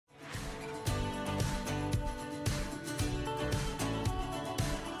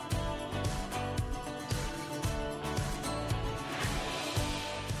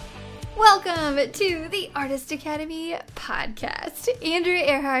Welcome to the Artist Academy podcast. Andrea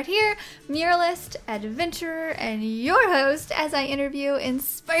Earhart here, muralist, adventurer, and your host as I interview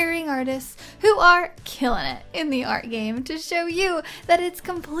inspiring artists who are killing it in the art game to show you that it's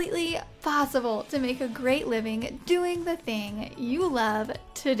completely possible to make a great living doing the thing you love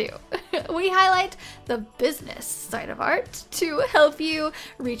to do. We highlight the business side of art to help you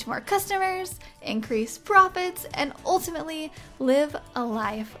reach more customers, increase profits, and ultimately live a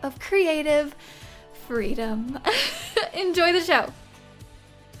life of creative freedom. Enjoy the show.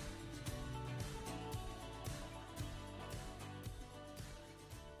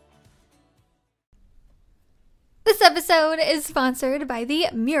 This episode is sponsored by the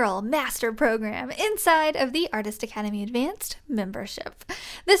Mural Master Program inside of the Artist Academy Advanced membership.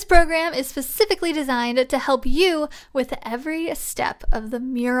 This program is specifically designed to help you with every step of the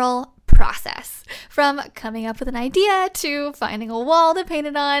mural process, from coming up with an idea to finding a wall to paint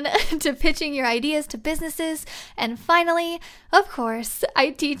it on to pitching your ideas to businesses, and finally, of course, I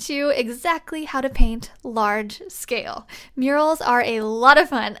teach you exactly how to paint large scale. Murals are a lot of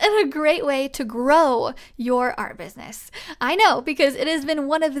fun and a great way to grow your art business. I know, because it has been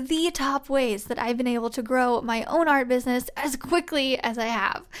one of the top ways that I've been able to grow my own art business as quickly as I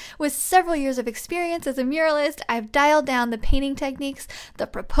have. With several years of experience as a muralist, I've dialed down the painting techniques, the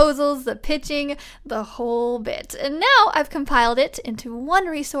proposals, the pitching, the whole bit. And now I've compiled it into one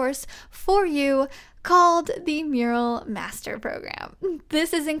resource for you called the Mural Master Program.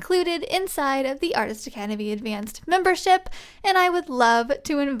 This is included inside of the Artist Academy Advanced membership, and I would love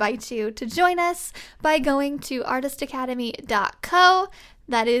to invite you to join us by going to artistacademy.co,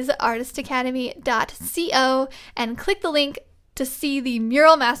 that is artistacademy.co, and click the link to see the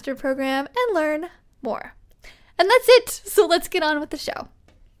Mural Master Program and learn more. And that's it, so let's get on with the show.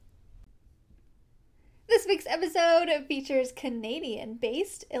 This week's episode features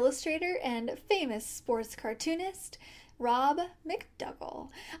Canadian-based illustrator and famous sports cartoonist Rob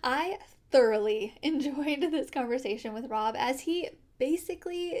MacDougall. I thoroughly enjoyed this conversation with Rob as he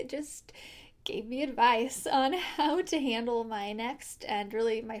basically just gave me advice on how to handle my next and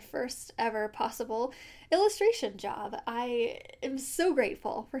really my first ever possible illustration job. I am so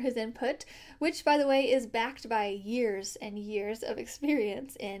grateful for his input, which, by the way, is backed by years and years of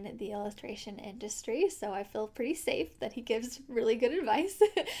experience in the illustration industry, so I feel pretty safe that he gives really good advice.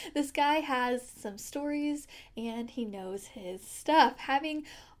 This guy has some stories and he knows his stuff. Having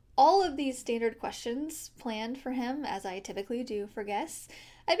all of these standard questions planned for him, as I typically do for guests,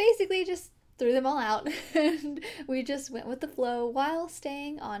 I basically just threw them all out and we just went with the flow while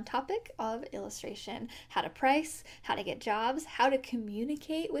staying on topic of illustration, how to price, how to get jobs, how to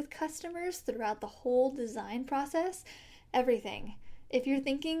communicate with customers throughout the whole design process, everything. If you're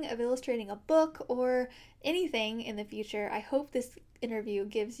thinking of illustrating a book or anything in the future, I hope this interview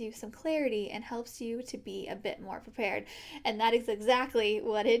gives you some clarity and helps you to be a bit more prepared. And that is exactly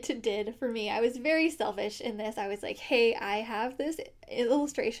what it did for me. I was very selfish in this. I was like, hey, I have this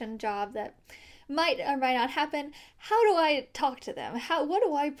illustration job that might or might not happen. How do I talk to them? What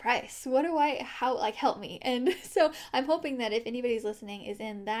do I price? Help me? And so I'm hoping that if anybody's listening is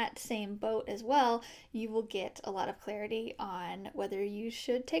in that same boat as well, you will get a lot of clarity on whether you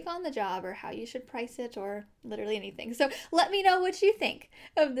should take on the job or how you should price it or literally anything. So let me know what you think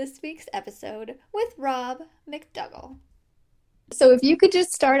of this week's episode with Rob MacDougall. So if you could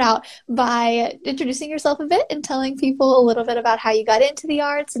just start out by introducing yourself a bit and telling people a little bit about how you got into the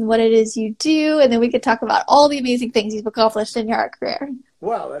arts and what it is you do, and then we could talk about all the amazing things you've accomplished in your art career.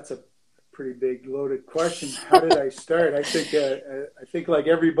 Wow, that's a pretty big loaded question. How did I start? I think like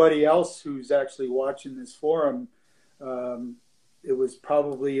everybody else who's actually watching this forum, it was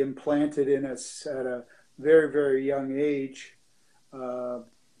probably implanted in us at a very, very young age.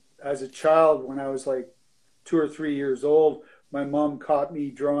 As a child, when I was like 2 or 3 years old, my mom caught me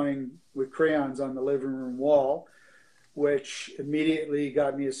drawing with crayons on the living room wall, which immediately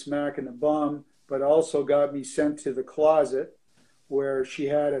got me a smack in the bum, but also got me sent to the closet where she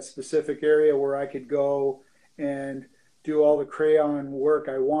had a specific area where I could go and do all the crayon work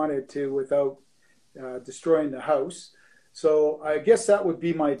I wanted to without destroying the house. So I guess that would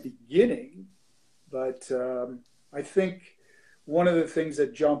be my beginning. But I think one of the things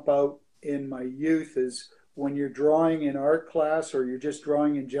that jump out in my youth is when you're drawing in art class or you're just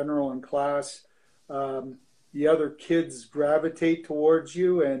drawing in general in class, the other kids gravitate towards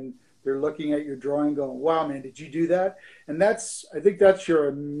you and they're looking at your drawing going, wow, man, did you do that? And I think that's your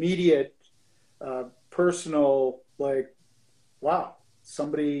immediate personal, like, wow,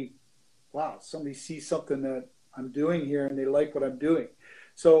 somebody sees something that I'm doing here and they like what I'm doing.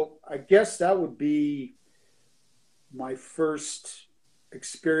 So I guess that would be my first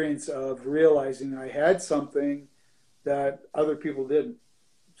experience of realizing I had something that other people didn't.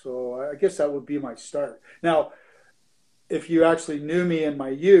 So I guess that would be my start. Now, if you actually knew me in my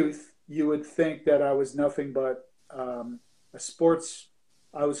youth, you would think that I was nothing but a sports.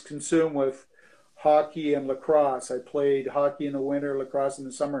 I was consumed with hockey and lacrosse. I played hockey in the winter, lacrosse in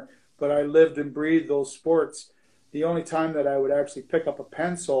the summer, but I lived and breathed those sports. The only time that I would actually pick up a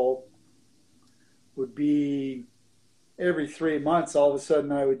pencil would be every 3 months. All of a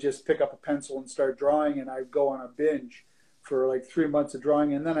sudden, I would just pick up a pencil and start drawing, and I'd go on a binge for like 3 months of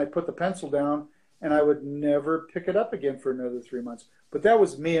drawing, and then I'd put the pencil down, and I would never pick it up again for another 3 months. But that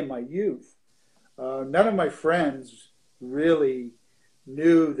was me in my youth. None of my friends really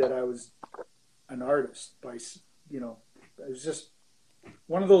knew that I was an artist. It was just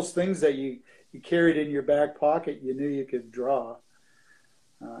one of those things that you carried in your back pocket. You knew you could draw.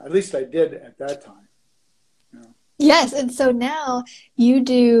 At least I did at that time. Yes, and so now you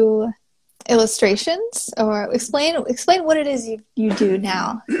do illustrations, or explain what it is you do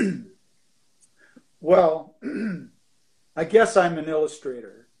now. Well, I guess I'm an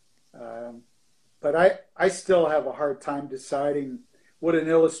illustrator, but I still have a hard time deciding what an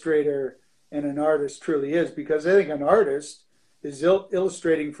illustrator and an artist truly is, because I think an artist is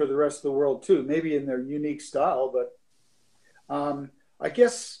illustrating for the rest of the world too, maybe in their unique style. But I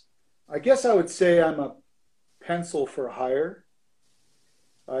guess I would say I'm a pencil for hire.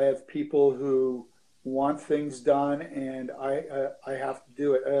 I have people who want things done, and I have to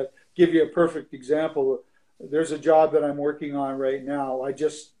do it. Give you a perfect example. There's a job that I'm working on right now. I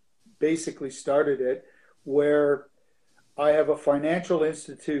just basically started it, where I have a financial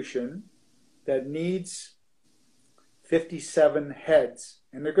institution that needs 57 heads,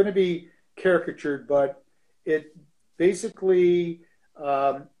 and they're going to be caricatured, but it basically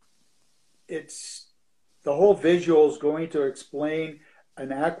it's the whole visual is going to explain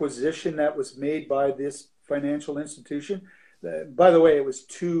an acquisition that was made by this financial institution. By the way, it was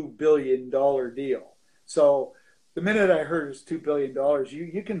 $2 billion deal. So the minute I heard it was $2 billion,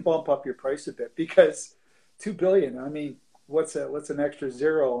 you can bump up your price a bit, because $2 billion, I mean, what's an extra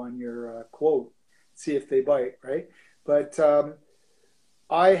zero on your quote? See if they bite, right? But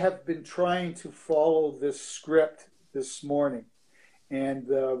I have been trying to follow this script this morning. And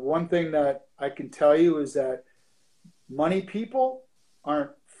one thing that I can tell you is that money people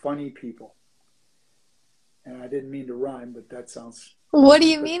aren't funny people. And I didn't mean to rhyme, but that sounds... What do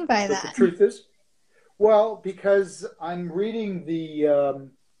you mean by that? The truth is, well, because I'm reading the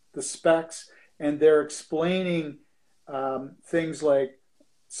specs, and they're explaining things like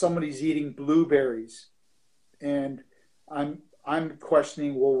somebody's eating blueberries, and I'm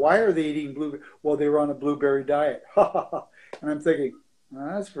questioning, well, why are they eating blueberries? Well, they were on a blueberry diet. And I'm thinking,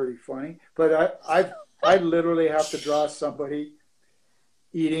 well, that's pretty funny. But I literally have to draw somebody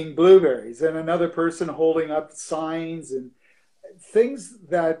eating blueberries, and another person holding up signs and things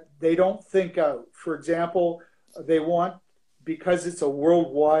that they don't think out. For example, they want, because it's a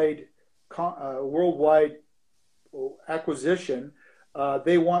worldwide acquisition,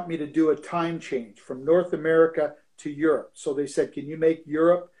 they want me to do a time change from North America to Europe. So they said, can you make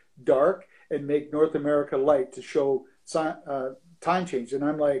Europe dark and make North America light to show time change? And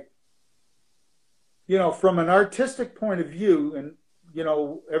I'm like, from an artistic point of view, and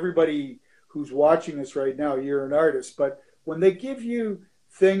everybody who's watching us right now, you're an artist, but when they give you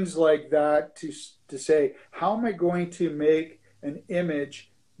things like that to say, how am I going to make an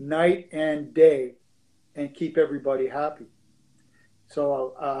image night and day and keep everybody happy?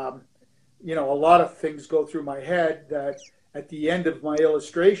 So, a lot of things go through my head that at the end of my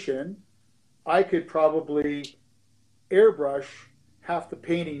illustration, I could probably airbrush half the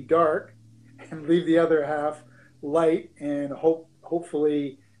painting dark and leave the other half light, and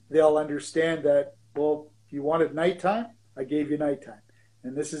hopefully they'll understand that, well, if you wanted nighttime, I gave you nighttime.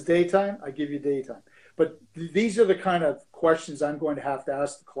 And this is daytime, I give you daytime. But these are the kind of questions I'm going to have to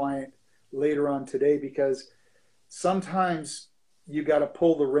ask the client later on today, because sometimes you got to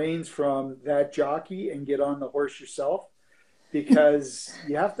pull the reins from that jockey and get on the horse yourself, because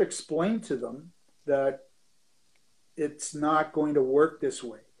you have to explain to them that it's not going to work this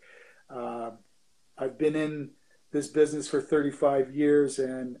way. I've been in this business for 35 years,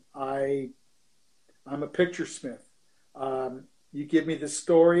 and I'm a picture smith. You give me the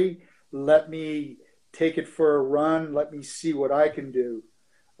story, let me take it for a run, let me see what I can do.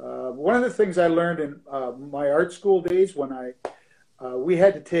 One of the things I learned in my art school days, when we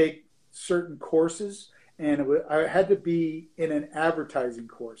had to take certain courses, and I had to be in an advertising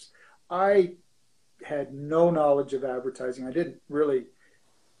course. I had no knowledge of advertising. I didn't really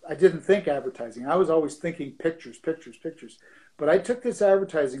I didn't think advertising. I was always thinking pictures, pictures, pictures. But I took this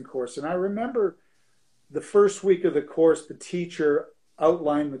advertising course, and I remember the first week of the course, the teacher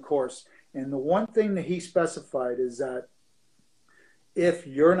outlined the course. And the one thing that he specified is that if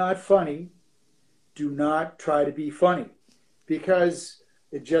you're not funny, do not try to be funny, because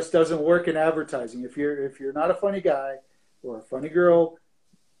it just doesn't work in advertising. If you're not a funny guy or a funny girl,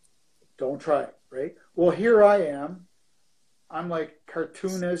 don't try it, right? Well, here I am. I'm like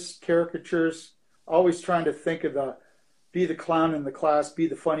cartoonist, caricatures, always trying to think of be the clown in the class, be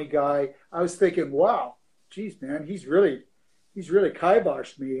the funny guy. I was thinking, wow, geez, man, he's really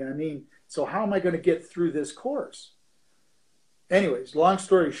kiboshed me. I mean, so how am I going to get through this course? Anyways, long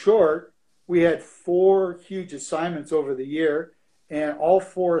story short, we had 4 huge assignments over the year, and all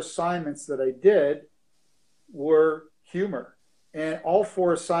 4 assignments that I did were humor, and all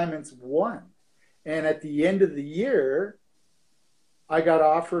 4 assignments won. And at the end of the year, I got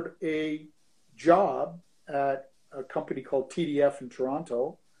offered a job at a company called TDF in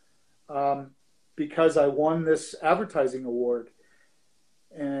Toronto because I won this advertising award.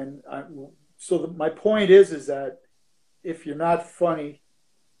 And my point is that if you're not funny,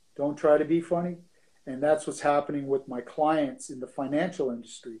 don't try to be funny. And that's what's happening with my clients in the financial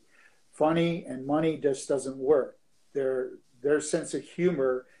industry. Funny and money just doesn't work. Their sense of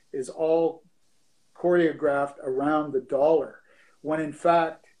humor is all choreographed around the dollar, when in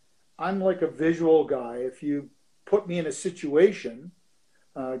fact, I'm like a visual guy. If you put me in a situation,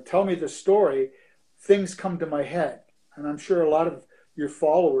 tell me the story, things come to my head. And I'm sure a lot of your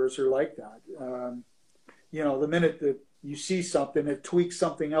followers are like that. The minute that you see something, it tweaks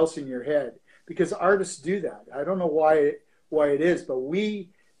something else in your head, because artists do that. I don't know why it is, but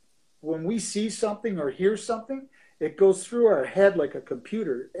when we see something or hear something, it goes through our head like a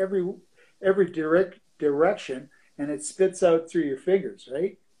computer, every direction, and it spits out through your fingers,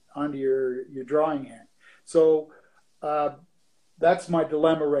 right, onto your drawing hand. So that's my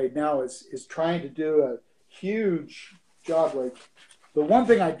dilemma right now, is trying to do a huge job. Like, the one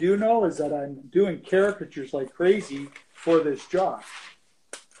thing I do know is that I'm doing caricatures like crazy for this job.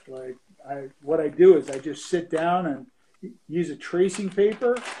 Like, what I do is I just sit down and use a tracing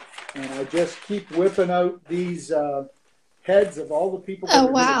paper, and I just keep whipping out these heads of all the people that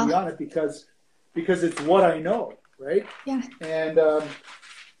are going to be on it, because it's what I know, right? Yeah. And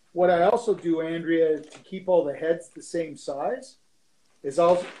what I also do, Andrea, to keep all the heads the same size, is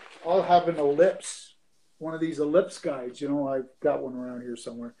I'll have an ellipse, one of these ellipse guides. I've got one around here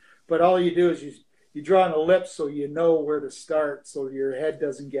somewhere. But all you do is you draw an ellipse so you know where to start, so your head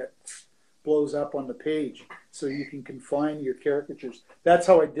doesn't blows up on the page, so you can confine your caricatures. That's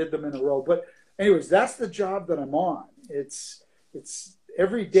how I did them in a row. But anyways, that's the job that I'm on. It's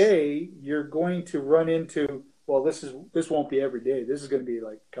every day you're going to run into, well, this won't be every day. This is going to be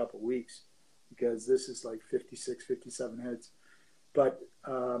like a couple of weeks, because this is like 56, 57 heads. But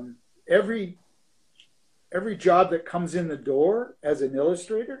every job that comes in the door as an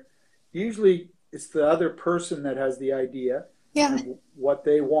illustrator, usually it's the other person that has the idea, of what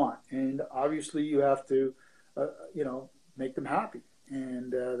they want. And obviously you have to, make them happy.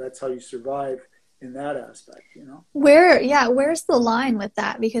 And that's how you survive in that aspect, Where's the line with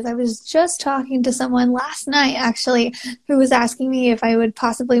that? Because I was just talking to someone last night, actually, who was asking me if I would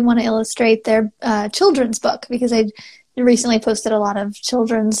possibly want to illustrate their children's book, because I recently posted a lot of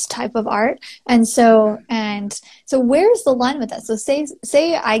children's type of art. And so where's the line with that? So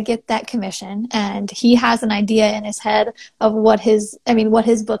say I get that commission, and he has an idea in his head of what his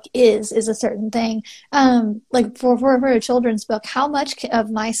book is a certain thing. Like for a children's book, how much of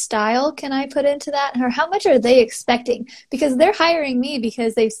my style can I put into that? Or how much are they expecting? Because they're hiring me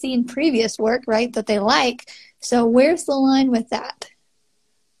because they've seen previous work, right, that they like. So where's the line with that?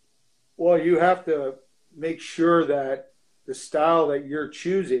 Well, you have to make sure that the style that you're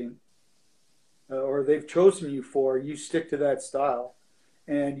choosing, or they've chosen you for, you stick to that style,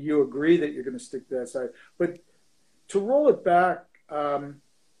 and you agree that you're going to stick to that style. But to roll it back,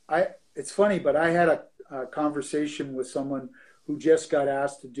 it's funny, but I had a conversation with someone who just got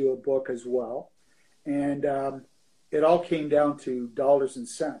asked to do a book as well, and it all came down to dollars and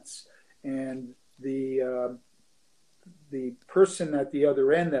cents. And the person at the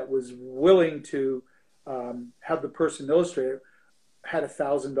other end that was willing to have the person illustrator had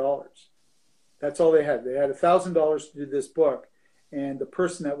 $1,000. That's all they had. They had $1,000 to do this book. And the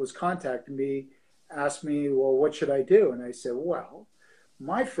person that was contacting me asked me, well, what should I do? And I said, well,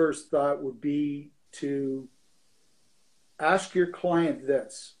 my first thought would be to ask your client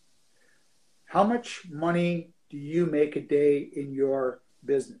this: how much money do you make a day in your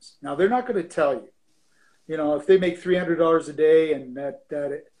business? Now, they're not going to tell you. If they make $300 a day and that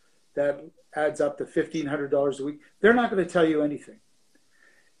that adds up to $1,500 a week. They're not going to tell you anything.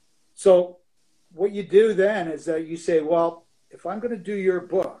 So what you do then is that you say, well, if I'm going to do your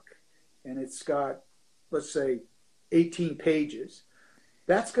book and it's got, let's say, 18 pages,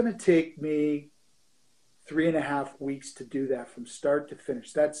 that's going to take me 3.5 weeks to do that from start to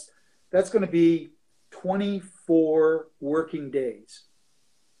finish. That's going to be 24 working days.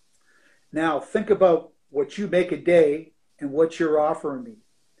 Now think about what you make a day and what you're offering me.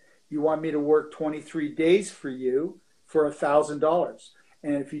 You want me to work 23 days for you for $1,000.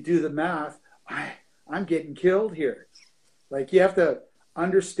 And if you do the math, I'm getting killed here. Like, you have to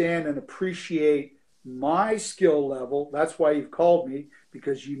understand and appreciate my skill level. That's why you've called me,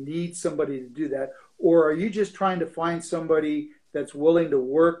 because you need somebody to do that. Or are you just trying to find somebody that's willing to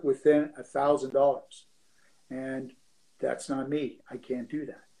work within $1,000? And that's not me. I can't do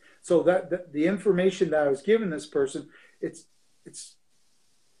that. So that the information that I was giving this person, it's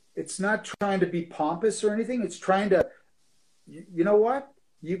not trying to be pompous or anything. It's trying to, you know what?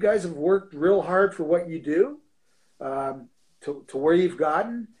 You guys have worked real hard for what you do, to where you've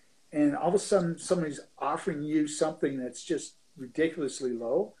gotten, and all of a sudden somebody's offering you something that's just ridiculously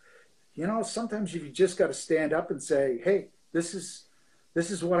low. You know, sometimes you just got to stand up and say, hey, this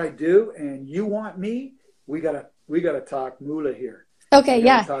is what I do, and you want me? We gotta talk moolah here. Okay,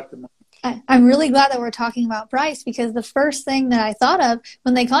 yeah. I'm really glad that we're talking about price, because the first thing that I thought of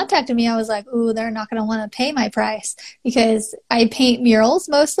when they contacted me, I was like, ooh, they're not going to want to pay my price, because I paint murals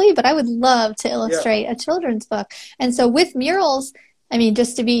mostly, but I would love to illustrate a children's book. And so with murals, I mean,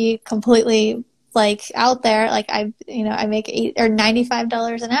 just to be completely like out there, like I make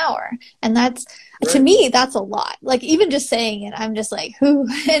 $95 an hour. And that's, to me, that's a lot. Like, even just saying it, I'm just like, who?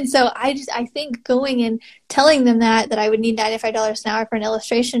 And so I think going and telling them that I would need $95 an hour for an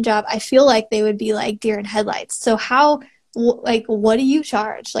illustration job, I feel like they would be like deer in headlights. So how, like, what do you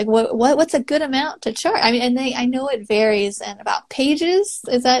charge? Like, what's a good amount to charge? I mean, and I know it varies. And about pages,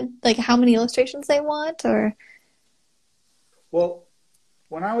 is that like how many illustrations they want, or? Well,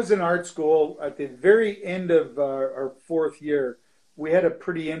 when I was in art school, at the very end of our 4th year, we had a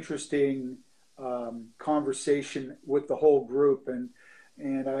pretty interesting conversation with the whole group, and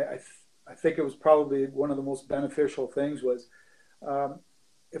I think it was probably one of the most beneficial things was,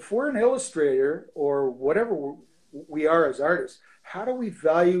 if we're an illustrator or whatever we are as artists, how do we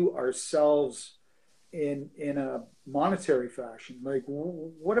value ourselves in a monetary fashion? Like,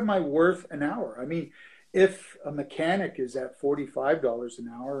 what am I worth an hour? I mean, if a mechanic is at $45 an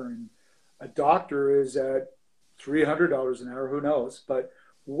hour and a doctor is at $300 an hour, who knows? But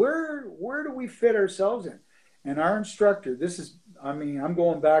where do we fit ourselves in? And our instructor, I'm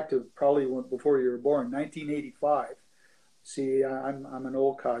going back to probably before you were born, 1985. See, I'm an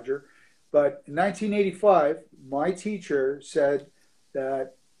old codger. But in 1985, my teacher said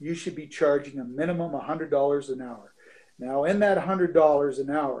that you should be charging a minimum $100 an hour. Now, in that $100 an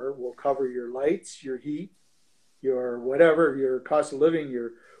hour will cover your lights, your heat, your whatever, your cost of living,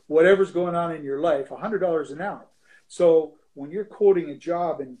 your whatever's going on in your life, $100 an hour. So when you're quoting a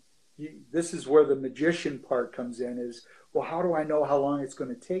job, and this is where the magician part comes in, is, well, how do I know how long it's going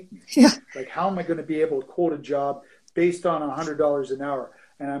to take me? Yeah. Like, how am I going to be able to quote a job based on $100 an hour?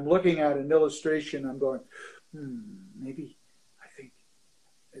 And I'm looking at an illustration, I'm going, maybe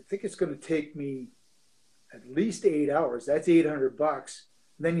I think it's going to take me at least 8 hours. That's $800. And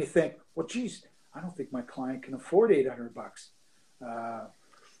then you think, well, geez, I don't think my client can afford $800.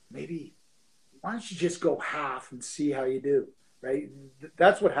 Maybe, why don't you just go half and see how you do, right?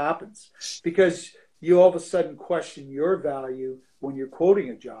 That's what happens, because you all of a sudden question your value when you're quoting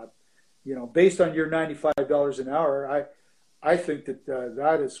a job, based on your $95 an hour. I think that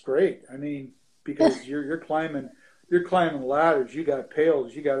that is great. I mean, because you're climbing ladders, you got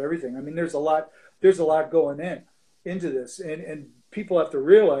pails, you got everything. I mean, there's a lot going into this, and people have to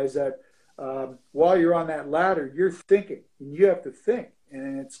realize that while you're on that ladder, you're thinking, and you have to think,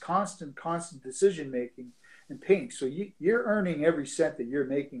 and it's constant decision making and painting. So you're earning every cent that you're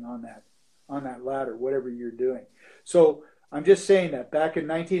making on that ladder, whatever you're doing. So I'm just saying that back in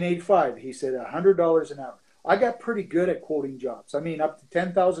 1985, he said $100 an hour. I got pretty good at quoting jobs. I mean, up to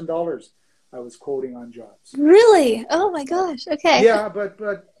 $10,000 I was quoting on jobs. Really? Oh my gosh. Okay. Yeah, but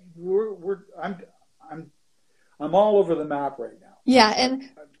I'm all over the map right now. Yeah, and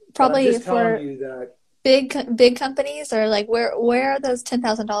probably I'm just for telling you that big companies, or like where are those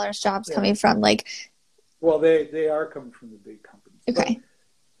 $10,000 jobs coming from? Like, well, they are coming from the big companies. Okay.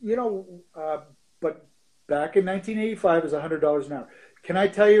 But, but back in 1985, it was $100 an hour. Can I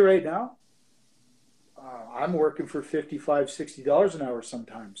tell you right now? I'm working for $55, $60 an hour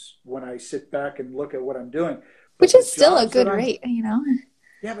sometimes when I sit back and look at what I'm doing. Which is still a good rate,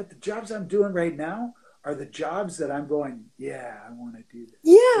 Yeah, but the jobs I'm doing right now are the jobs that I'm going, yeah, I want to do this.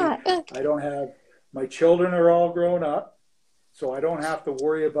 Yeah. See, I don't have, my children are all grown up, so I don't have to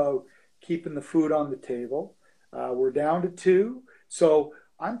worry about keeping the food on the table. We're down to 2. So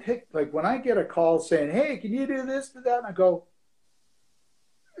I'm picked, like when I get a call saying, hey, can you do this, do that? And I go,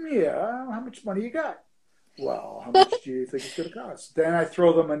 yeah, how much money you got? Well, how much do you think it's going to cost? Then I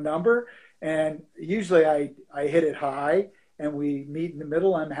throw them a number, and usually I hit it high, and we meet in the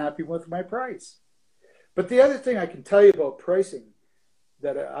middle. I'm happy with my price. But the other thing I can tell you about pricing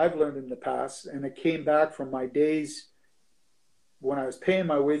that I've learned in the past, and it came back from my days when I was paying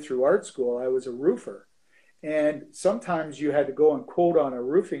my way through art school. I was a roofer. And sometimes you had to go and quote on a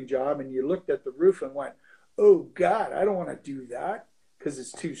roofing job, and you looked at the roof and went, oh, God, I don't want to do that because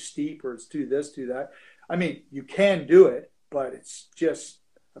it's too steep or it's too this, too that. I mean, you can do it, but it's just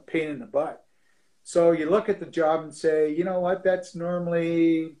a pain in the butt. So you look at the job and say, you know what, that's a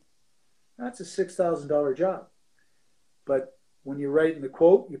 $6,000 job. But when you write in the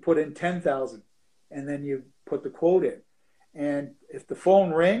quote, you put in 10,000 and then you put the quote in. And if the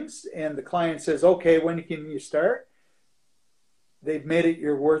phone rings and the client says, okay, when can you start? They've made it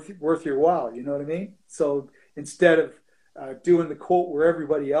worth your while. You know what I mean? So instead of doing the quote where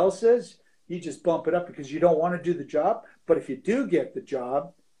everybody else is, you just bump it up because you don't want to do the job. But if you do get the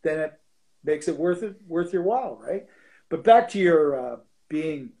job, then it makes it worth your while, right? But back to your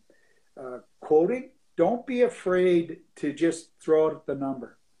quoting, don't be afraid to just throw out the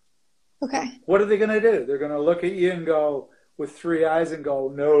number. Okay. What are they going to do? They're going to look at you and go with 3 eyes and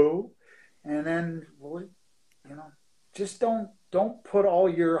go, no. And then, well, you know, just don't put all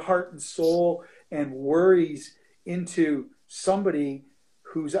your heart and soul and worries into somebody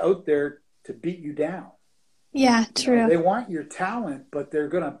who's out there to beat you down. Yeah, true. You know, they want your talent, but they're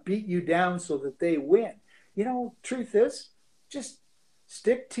going to beat you down so that they win. You know, truth is, just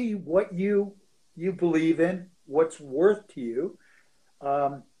stick to what you believe in, what's worth to you.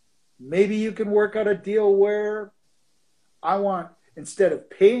 Maybe you can work out a deal where I want, instead of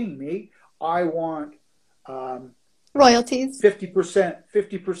paying me, I want royalties.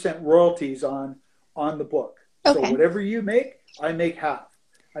 50% royalties on the book. Okay. So whatever you make, I make half.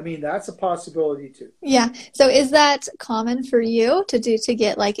 I mean, that's a possibility too. Yeah. So is that common for you to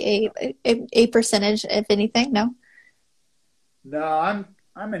get like a percentage, if anything? No. No, I'm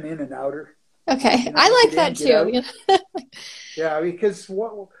an in and outer. Okay. You know, I like that too. You know? Yeah, because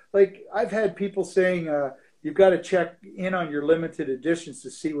like I've had people saying you've got to check in on your limited editions to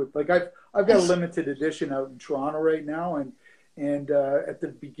see what, like I've got a limited edition out in Toronto right now, and at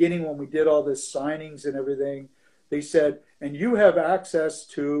the beginning when we did all this signings and everything, they said, and you have access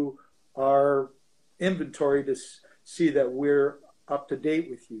to our inventory to see that we're up to date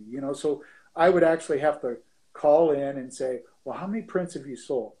with you. You know, so I would actually have to call in and say, well, how many prints have you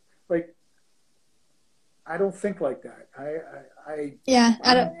sold? Like, I don't think like that. I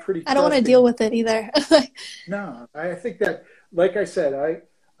don't want to deal with it either. No, I think that, like I said,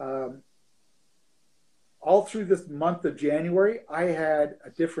 all through this month of January, I had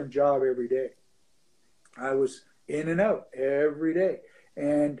a different job every day. I was in and out every day,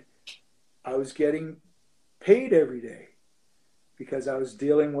 and I was getting paid every day because I was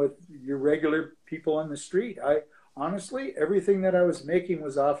dealing with your regular people on the street. Honestly, everything that I was making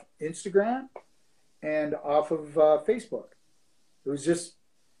was off Instagram and off of Facebook. It was just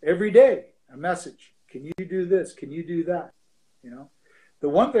every day a message. Can you do this? Can you do that? You know, the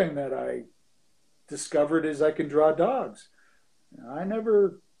one thing that I discovered is I can draw dogs. I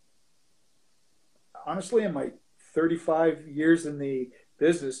never, honestly, in my 35 years in the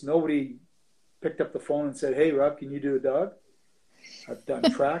business, nobody picked up the phone and said, hey, Rob, can you do a dog? I've done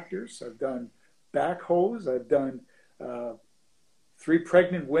tractors. I've done backhoes. I've done 3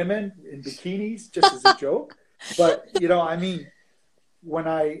 pregnant women in bikinis, just as a joke. But, you know, I mean, when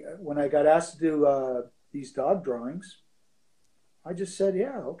I got asked to do these dog drawings, I just said,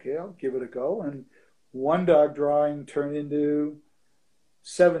 yeah, okay, I'll give it a go. And one dog drawing turned into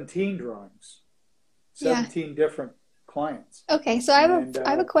 17 drawings, 17 different clients. Okay, so I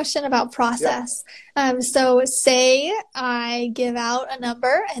have a question about process. Yeah. So say I give out a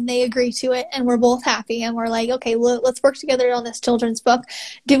number and they agree to it and we're both happy and we're like, okay, let's work together on this children's book.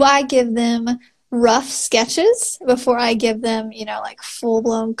 Do I give them rough sketches before I give them, you know, like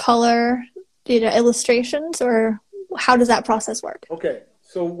full-blown color, you know, illustrations, or how does that process work? Okay,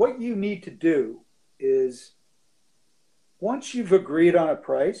 so what you need to do is once you've agreed on a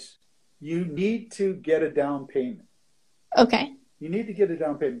price, you need to get a down payment. Okay. You need to get a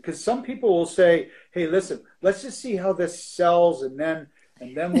down payment because some people will say, hey, listen, let's just see how this sells and then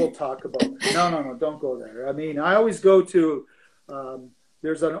we'll talk about it. No, don't go there. I mean, I always go to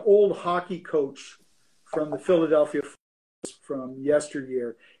there's an old hockey coach from the Philadelphia Flyers from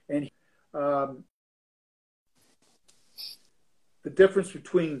yesteryear, and the difference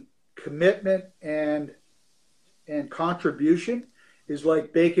between commitment and contribution is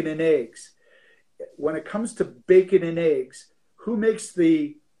like bacon and eggs. When it comes to bacon and eggs, who makes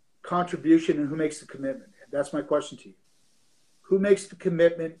the contribution and who makes the commitment? That's my question to you. Who makes the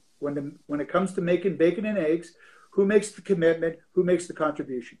commitment when it comes to making bacon and eggs? Who makes the commitment? Who makes the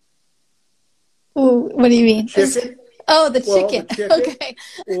contribution? Ooh, what do you mean? The chicken? The chicken. The chicken okay.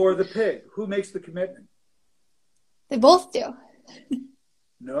 Or the pig? Who makes the commitment? They both do.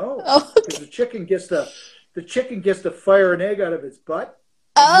 No, Oh, because the chicken gets to fire an egg out of its butt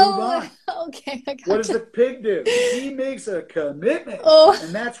and move on. Okay. I gotcha. What does the pig do? He makes a commitment,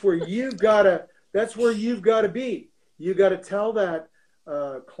 and that's where you've got to be. You got to tell that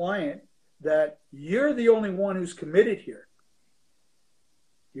client that you're the only one who's committed here.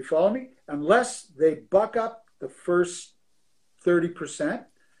 You follow me? Unless they buck up the first 30%,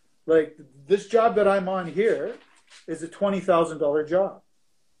 like this job that I'm on here is a $20,000 job.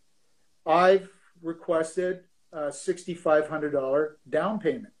 I've requested a $6,500 down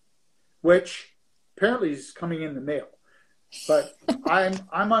payment, which apparently is coming in the mail. But I'm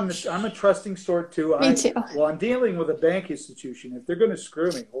a trusting sort too. Me too. Well, I'm dealing with a bank institution. If they're going to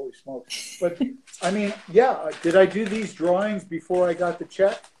screw me, holy smokes! But I mean, yeah. Did I do these drawings before I got the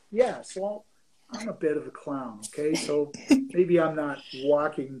check? Yes. Well, I'm a bit of a clown. Okay, so maybe I'm not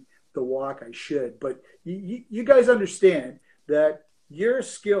walking the walk I should. But you guys understand that you're a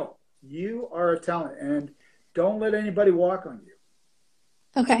skill. You are a talent, and don't let anybody walk on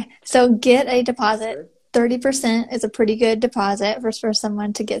you. Okay, so get a deposit. 30% is a pretty good deposit for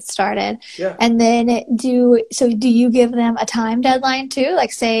someone to get started. Yeah. And then do you give them a time deadline too?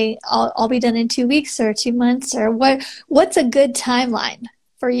 Like say I'll be done in 2 weeks or 2 months, or what's a good timeline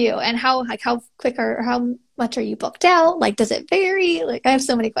for you? And how quick or how much are you booked out? Like, does it vary? Like, I have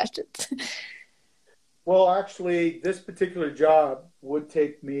so many questions. Well, actually, this particular job would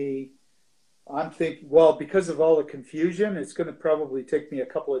take me, I'm thinking, because of all the confusion, it's going to probably take me a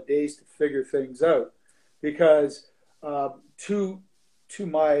couple of days to figure things out. Because to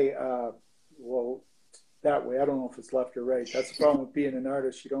my, that way, I don't know if it's left or right. That's the problem with being an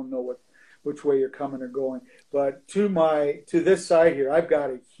artist. You don't know which way you're coming or going. But to this side here, I've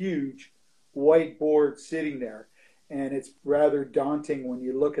got a huge white board sitting there. And it's rather daunting when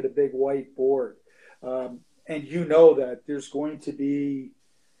you look at a big white board. And you know that there's going to be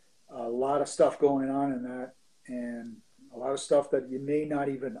a lot of stuff going on in that, and a lot of stuff that you may not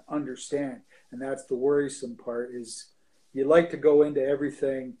even understand. And that's the worrisome part, is you like to go into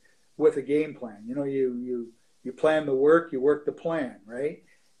everything with a game plan. You know, you plan the work, you work the plan, right?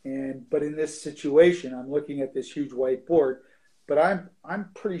 But in this situation, I'm looking at this huge whiteboard, but I'm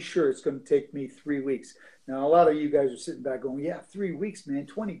pretty sure it's going to take me 3 weeks. Now, a lot of you guys are sitting back going, yeah, 3 weeks, man,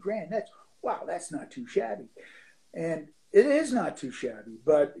 20 grand. That's not too shabby. And it is not too shabby,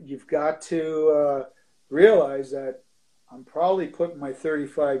 but you've got to realize that I'm probably putting my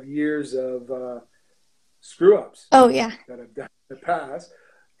 35 years of screw-ups that I've done in the past.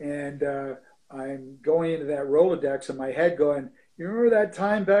 And I'm going into that Rolodex in my head going, you remember that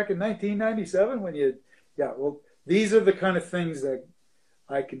time back in 1997 when these are the kind of things that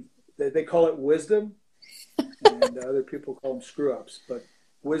they call it wisdom, and other people call them screw-ups. But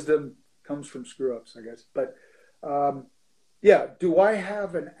wisdom comes from screw-ups, I guess. But do I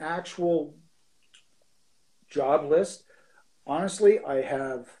have an actual job list? Honestly, I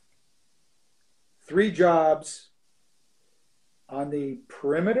have 3 jobs on the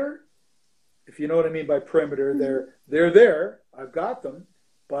perimeter. If you know what I mean by perimeter, they're there. I've got them,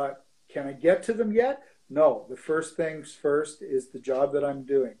 but can I get to them yet? No. The first things first is the job that I'm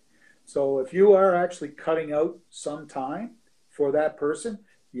doing. So if you are actually cutting out some time for that person,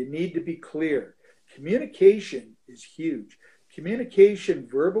 you need to be clear. Communication is huge. Communication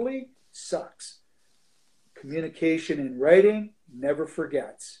verbally sucks. Communication in writing never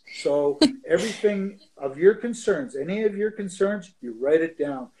forgets. So everything of your concerns, any of your concerns, you write it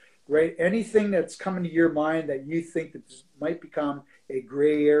down. Right? Anything that's coming to your mind that you think that might become a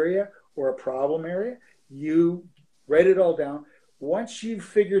gray area or a problem area, you write it all down. Once you've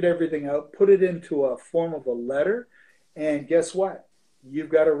figured everything out, put it into a form of a letter, and guess what? You've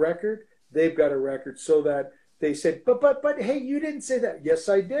got a record, they've got a record, so that they said, but hey, you didn't say that. Yes,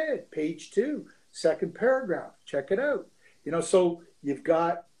 I did. Page 2, second paragraph. Check it out. So you've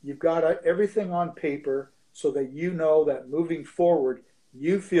got everything on paper so that you know that moving forward,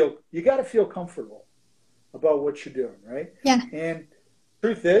 you got to feel comfortable about what you're doing, right? Yeah. And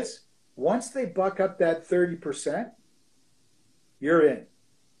truth is, once they buck up that 30%, you're in.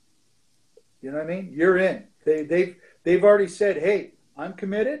 You know what I mean? You're in. They've already said, hey, I'm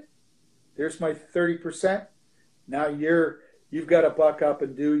committed. There's my 30%. Now you've got to buck up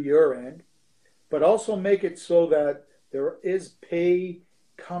and do your end, but also make it so that there is pay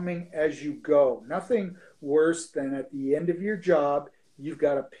coming as you go. Nothing worse than at the end of your job, you've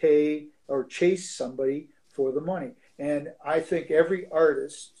got to pay or chase somebody for the money. And I think every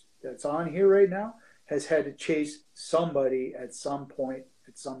artist that's on here right now has had to chase somebody at some point,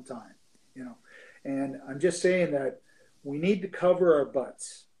 at some time, you know. And I'm just saying that we need to cover our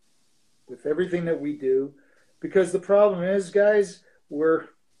butts with everything that we do, because the problem is, guys, we're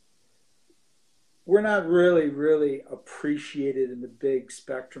not really appreciated in the big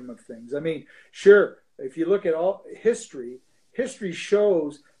spectrum of things. I mean, sure, if you look at all history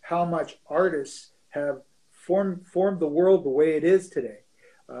shows how much artists have formed the world the way it is today.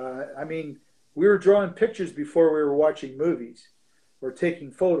 I mean, we were drawing pictures before we were watching movies or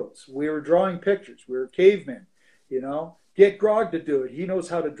taking photos. We were drawing pictures. We were cavemen, you know. Get Grog to do it. He knows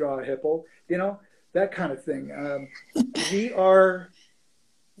how to draw a hippo, you know, that kind of thing.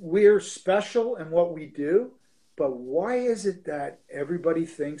 We're special in what we do, but why is it that everybody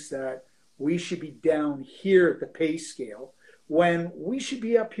thinks that we should be down here at the pay scale when we should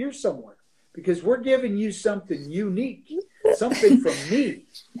be up here somewhere? Because we're giving you something unique, something from me.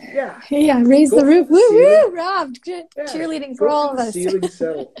 Yeah. Yeah, raise the roof. Woo, woo, Rob. Cheerleading for all of us. Ceiling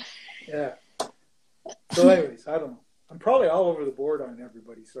settle. Yeah. So anyways, I don't know. I'm probably all over the board on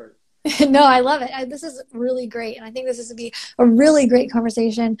everybody. Sorry. No, I love it. This is really great. And I think this is going to be a really great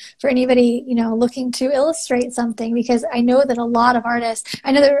conversation for anybody, you know, looking to illustrate something, because I know that a lot of artists,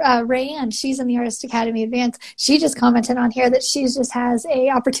 I know that Rayanne, she's in the Artist Academy Advance. She just commented on here that she just has a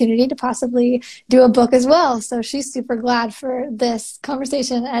opportunity to possibly do a book as well. So she's super glad for this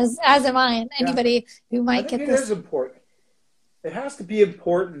conversation, as am I, and anybody who might get this. It is important. It has to be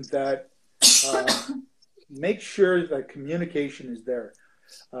important that make sure that communication is there.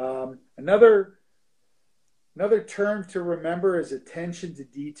 Another term to remember is attention to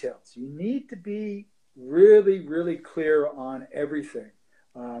details. You need to be really clear on everything,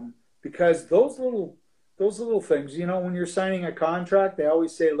 because those little things, you know, when you're signing a contract, they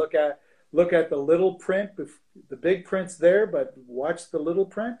always say look at the little print. The big print's there, but watch the little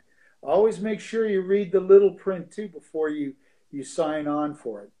print. Always make sure you read the little print too before you sign on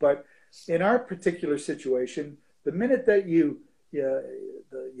for it. But in our particular situation, the minute that you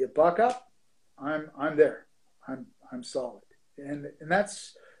buck up, I'm there. I'm solid, and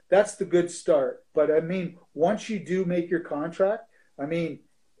that's the good start. But I mean, once you do make your contract, I mean,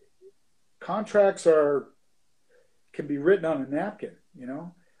 contracts can be written on a napkin, you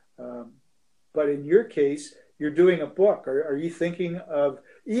know. But in your case, you're doing a book. Are you thinking of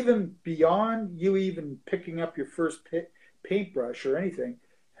even beyond you even picking up your first paintbrush or anything?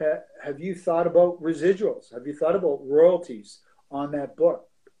 Have you thought about residuals? Have you thought about royalties on that book?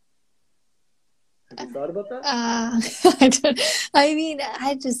 Have you thought about that?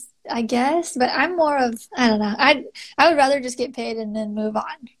 I guess, but I'm more of, I don't know. I would rather just get paid and then move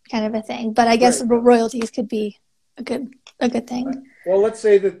on, kind of a thing. But I guess royalties could be a good thing. Well, let's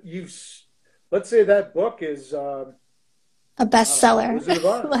say that book is a bestseller. Wizard of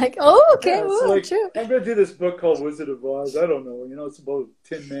Oz. Like, oh, okay, yeah, whoa, like, true. I'm going to do this book called Wizard of Oz. I don't know. You know, it's about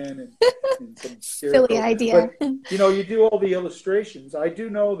Tin Man and some silly idea. But, you know, you do all the illustrations. I do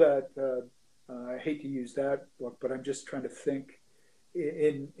know that, I hate to use that book, but I'm just trying to think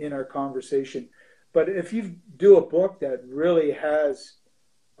in our conversation. But if you do a book that really has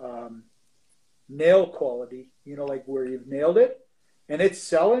nail quality, you know, like where you've nailed it, and it's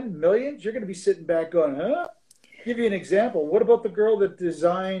selling millions, you're going to be sitting back going, huh? Give you an example. What about the girl that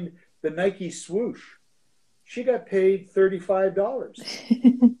designed the Nike swoosh? She got paid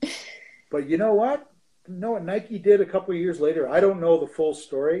 $35. But you know what? You know what Nike did a couple of years later? I don't know the full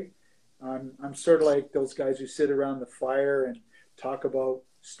story. I'm sort of like those guys who sit around the fire and talk about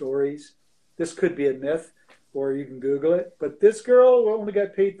stories. This could be a myth, or you can Google it. But this girl only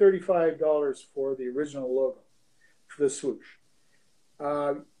got paid $35 for the original logo for the swoosh.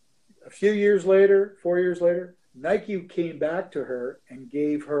 A few years later, 4 years later, Nike came back to her and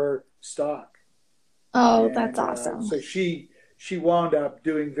gave her stock. Oh, that's awesome. So she wound up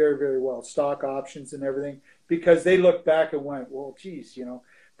doing very well, stock options and everything, because they looked back and went, well, geez, you know.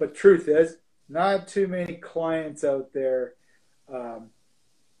 But truth is, not too many clients out there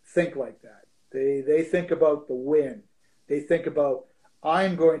think like that. They think about the win. They think about,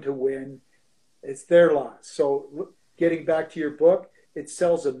 I'm going to win. It's their loss. So getting back to your book, it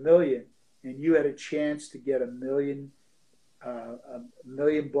sells 1 million. And you had a chance to get a million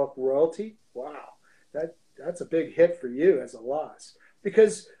book royalty. Wow, that's a big hit for you as a loss,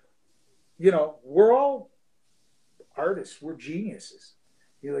 because we're all artists. We're geniuses.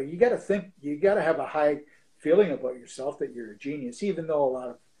 You got to think. You got to have a high feeling about yourself that you're a genius, even though a lot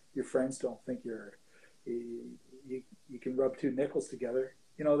of your friends don't think you're. You can rub two nickels together.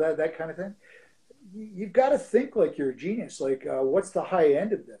 That kind of thing. You've got to think like you're a genius. Like, what's the high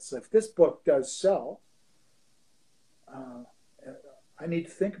end of this? If this book does sell, I need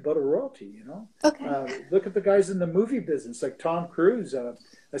to think about a royalty. Okay. Look at the guys in the movie business, like Tom Cruise.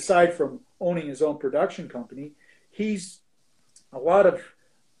 Aside from owning his own production company, a lot of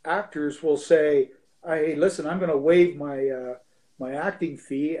actors will say, "Hey, listen, I'm going to waive my acting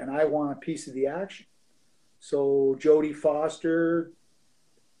fee, and I want a piece of the action." So Jodie Foster,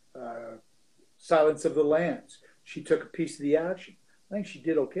 Silence of the Lambs, she took a piece of the action. I think she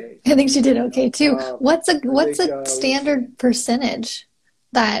did okay. I think she did okay too. What's a standard percentage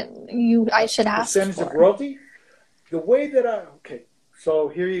that I should ask percentage for? Of royalty? The way that okay, so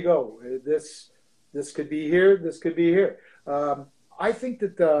here you go. This could be here. This could be here. I think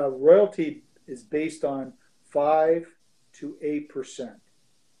that the royalty is based on 5 to 8%.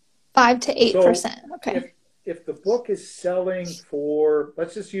 5 to 8%. So okay. If the book is selling for,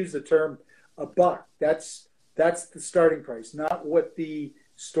 let's just use the term $1, that's the starting price, not what the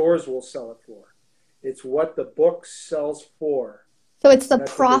stores will sell it for. It's what the book sells for. So it's the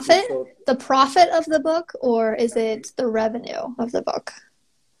profit of the book, or is it the revenue of the book?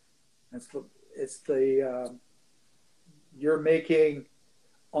 It's the you're making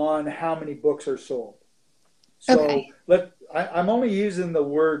on how many books are sold. So okay. I'm only using the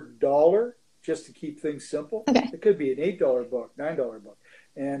word dollar just to keep things simple. Okay. It could be an $8 book, $9 book.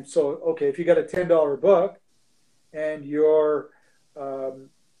 And so, okay, if you got a $10 book and you're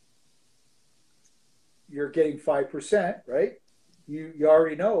getting 5%, right? You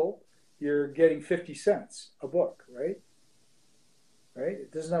already know you're getting 50 cents a book, right?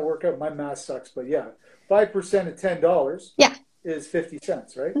 Right? Doesn't that work out? My math sucks, but yeah. 5% of $10 is 50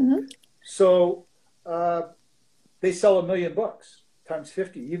 cents, right? Mm-hmm. So they sell 1 million books times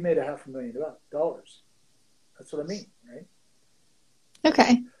 50. You've made $500,000. That's what I mean, right?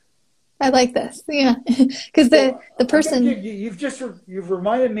 Okay. I like this. Yeah. Because the person... You've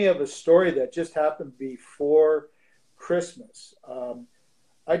reminded me of a story that just happened before Christmas.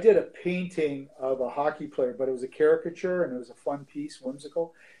 I did a painting of a hockey player, but it was a caricature and it was a fun piece,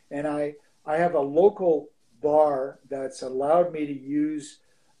 whimsical. And I have a local bar that's allowed me to use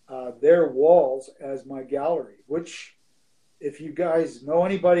their walls as my gallery, which, if you guys know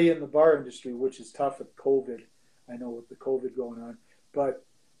anybody in the bar industry, which is tough with COVID, I know with the COVID going on, but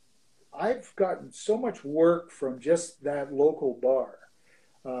I've gotten so much work from just that local bar,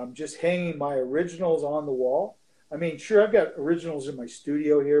 just hanging my originals on the wall. I mean, sure, I've got originals in my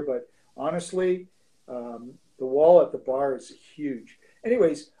studio here, but honestly, the wall at the bar is huge.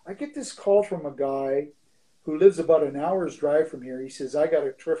 Anyways, I get this call from a guy who lives about an hour's drive from here. He says, "I got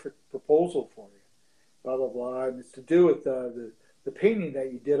a terrific proposal for you, blah, blah, blah. And it's to do with the painting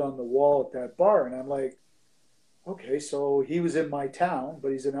that you did on the wall at that bar." And I'm like, okay, so he was in my town,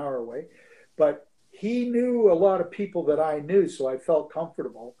 but he's an hour away. But he knew a lot of people that I knew, so I felt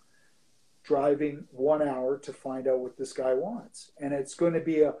comfortable driving 1 hour to find out what this guy wants. And it's going to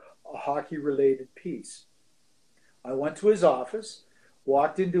be a hockey-related piece. I went to his office,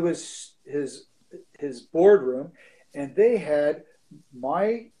 walked into his boardroom, and they had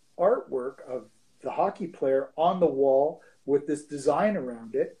my artwork of the hockey player on the wall with this design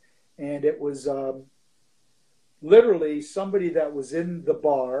around it. And it was literally somebody that was in the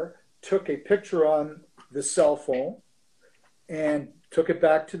bar took a picture on the cell phone and took it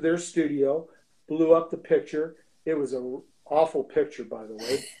back to their studio, blew up the picture. It was an awful picture, by the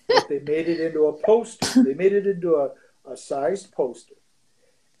way, but they made it into a poster. They made it into a sized poster.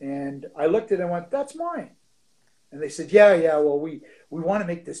 And I looked at it and went, "That's mine." And they said, yeah, well, we want to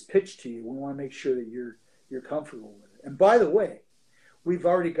make this pitch to you. We want to make sure that you're comfortable with it. And by the way, we've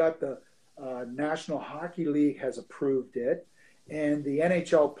already got the National Hockey League has approved it, and the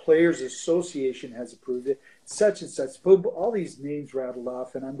NHL Players Association has approved it, such and such. Boom, all these names rattled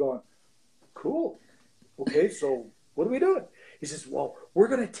off, and I'm going, cool. Okay, so what are we doing? He says, well, we're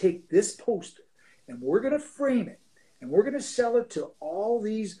going to take this poster, and we're going to frame it, and we're going to sell it to all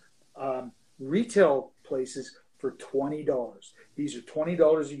these retail places for $20. These are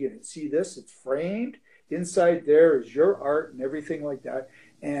 $20 a unit. See this? It's framed. Inside there is your art and everything like that,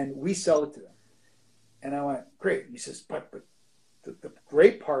 and we sell it to them. And I went, great. And he says, but the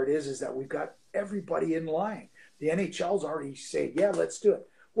great part is that we've got everybody in line. The NHL's already said, yeah, let's do it.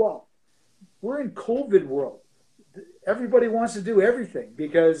 Well, we're in COVID world. Everybody wants to do everything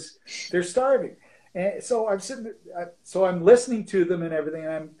because they're starving. And so I'm sitting, so I'm listening to them and everything.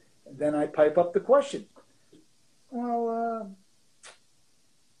 And then I pipe up the question. Well,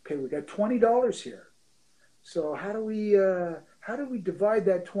 okay, we got $20 here. So how do we divide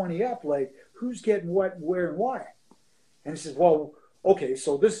that 20 up? Like, who's getting what, where, and why? And he says, well, okay,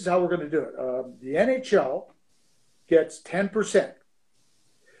 so this is how we're going to do it. The NHL gets 10%.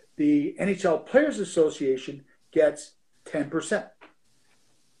 The NHL Players Association gets 10%.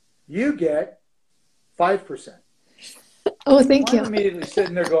 You get 5%. Oh, thank you. I'm immediately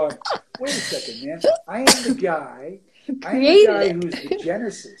sitting there going, wait a second, man. I am the guy who's the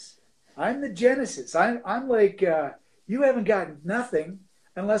genesis. I'm the genesis. I'm like, you haven't gotten nothing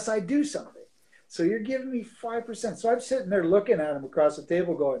unless I do something. So you're giving me 5%. So I'm sitting there looking at him across the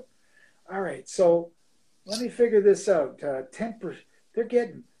table going, all right, so let me figure this out.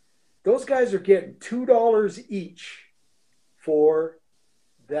 10%, those guys are getting $2 each for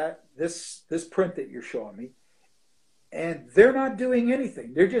this print that you're showing me. And they're not doing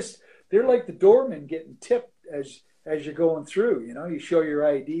anything. They're like the doorman getting tipped as you're going through. You know, you show your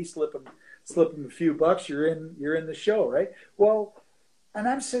ID, slip them a few bucks, you're in the show, right? Well, and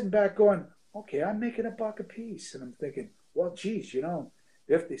I'm sitting back going, okay, I'm making $1 a piece, and I'm thinking, well, geez, you know,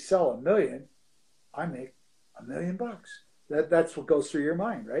 if they sell 1 million, I make $1 million. That's what goes through your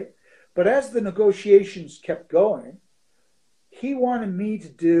mind, right? But as the negotiations kept going, he wanted me to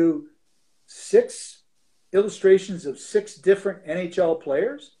do 6 illustrations of 6 different NHL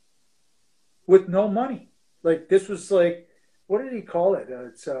players with no money. Like, this was like, what did he call it?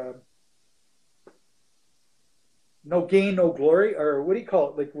 It's no gain, no glory, or what do you call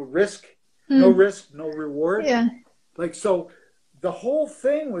it? Like, risk, no risk, no reward. Yeah. Like, so the whole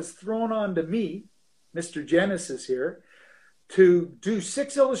thing was thrown onto me, Mr. Genesis here, to do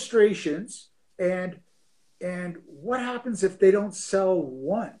 6 illustrations, and what happens if they don't sell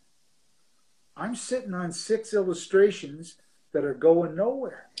one? I'm sitting on 6 illustrations that are going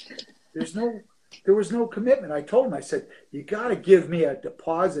nowhere. There was no commitment. I told him, I said, you got to give me a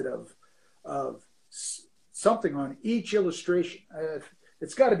deposit of something on each illustration.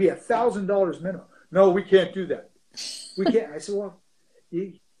 It's got to be $1,000 minimum. No, we can't do that. We can't. I said, well,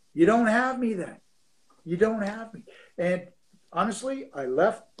 you don't have me then. You don't have me. And honestly, I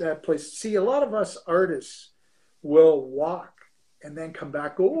left that place. See, a lot of us artists will walk and then come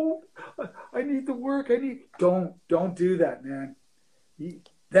back, oh, I need the work. Don't do that, man.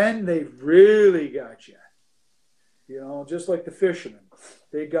 Then they've really got you. You know, just like the fishermen.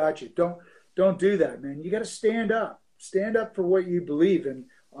 They got you. Don't do that, man. You got to stand up. Stand up for what you believe. And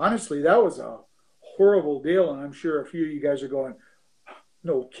honestly, that was a horrible deal. And I'm sure a few of you guys are going,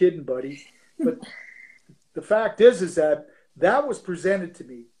 no kidding, buddy. But the fact is that was presented to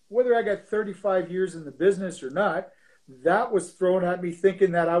me. Whether I got 35 years in the business or not, that was thrown at me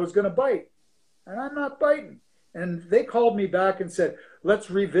thinking that I was going to bite. And I'm not biting. And they called me back and said, let's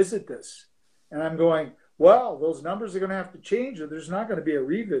revisit this. And I'm going, well, those numbers are going to have to change or there's not going to be a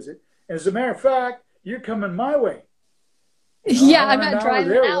revisit. And as a matter of fact, you're coming my way. You know, yeah, I'm not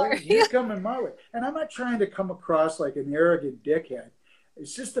driving an hour. You're coming my way. And I'm not trying to come across like an arrogant dickhead.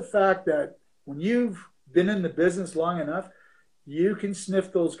 It's just the fact that when you've been in the business long enough, you can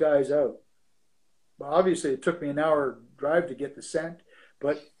sniff those guys out. Well, obviously, it took me an hour drive to get the scent,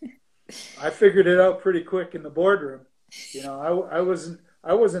 but I figured it out pretty quick in the boardroom. You know, I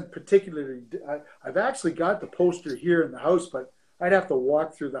wasn't particularly. I've actually got the poster here in the house, but I'd have to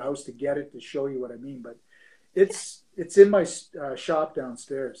walk through the house to get it to show you what I mean. But it's in my shop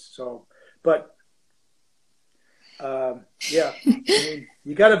downstairs. So, but yeah, I mean,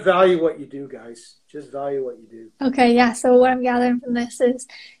 you got to value what you do, guys. Just value what you do. Okay, yeah. So what I'm gathering from this is,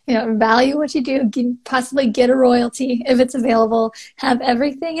 you know, value what you do, possibly get a royalty if it's available, have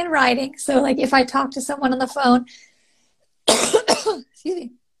everything in writing. So like if I talk to someone on the phone, excuse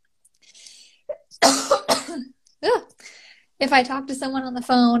me. If I talk to someone on the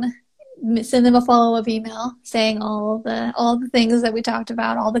phone, send them a follow-up email saying all the things that we talked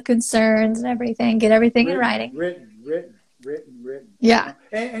about, all the concerns and everything, get everything in writing. Written. Yeah.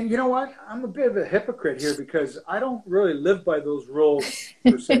 And you know what? I'm a bit of a hypocrite here because I don't really live by those rules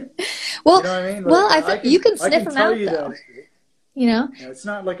per se. Well, you know what I mean? Like, well, I think you can sniff them out, though. You know? It's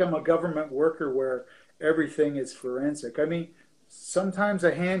not like I'm a government worker where everything is forensic. I mean, sometimes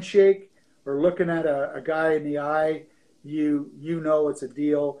a handshake or looking at a guy in the eye, you know it's a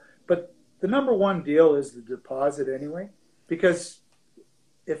deal. But the number one deal is the deposit anyway, because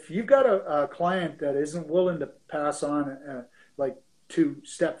if you've got a client that isn't willing to pass on, to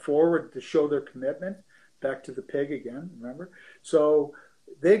step forward to show their commitment, back to the pig again, remember? So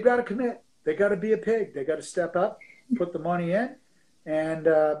they've got to commit. They got to be a pig. They got to step up, put the money in, and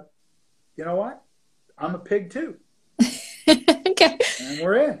you know what? I'm a pig too. Okay. Okay. And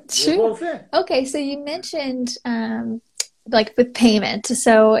we're in. Sure. We're both in. Okay, so you mentioned like the payment.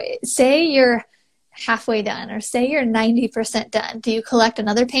 So say you're halfway done, or say you're 90% done. Do you collect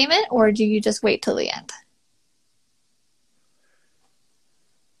another payment, or do you just wait till the end?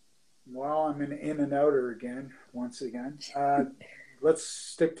 Well, I'm an in and outer again, once again. Let's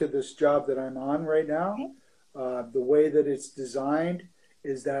stick to this job that I'm on right now. Okay. The way that it's designed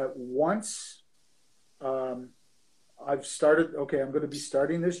is that once I've started, okay, I'm going to be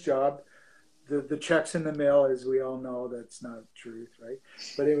starting this job. The check's in the mail, as we all know. That's not truth, right?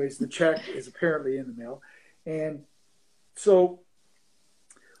 But anyways, the check is apparently in the mail. And so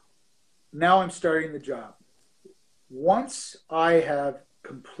now I'm starting the job. Once I have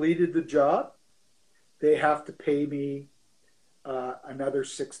completed the job, they have to pay me another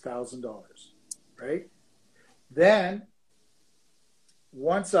 $6,000, right? Then,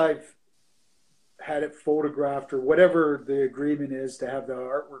 once I've had it photographed, or whatever the agreement is to have the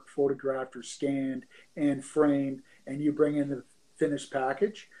artwork photographed or scanned and framed, and you bring in the finished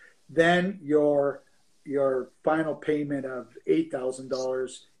package, then your final payment of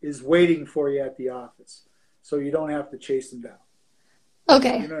 $8,000 is waiting for you at the office, so you don't have to chase them down.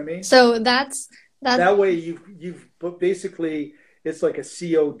 Okay. You know what I mean? So that way you've basically, it's like a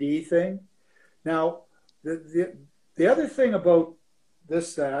COD thing. Now, the other thing about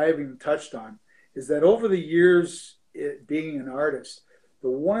this that I haven't even touched on is that over the years, being an artist, the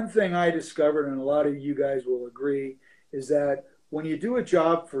one thing I discovered, and a lot of you guys will agree, is that when you do a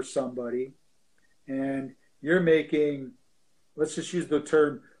job for somebody and you're making, let's just use the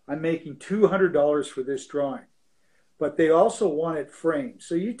term, I'm making $200 for this drawing, but they also want it framed.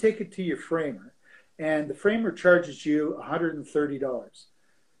 So you take it to your framer, and the framer charges you $130.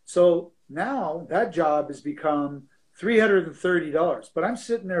 So now that job has become $330. But I'm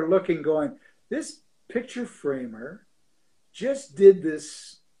sitting there looking, going, this picture framer just did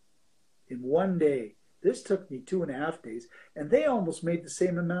this in one day. This took me 2.5 days, and they almost made the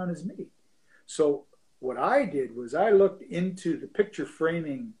same amount as me. So what I did was I looked into the picture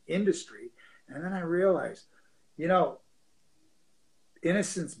framing industry, and then I realized,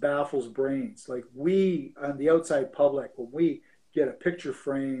 innocence baffles brains. Like, we, on the outside public, when we get a picture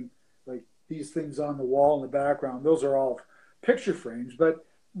frame, like these things on the wall in the background, those are all picture frames. But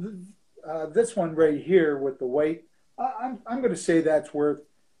this one right here with the white, I'm going to say that's worth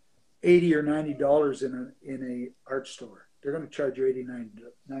 $80 or $90 in a art store. They're going to charge you $80,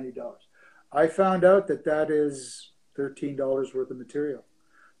 $90. I found out that is $13 worth of material.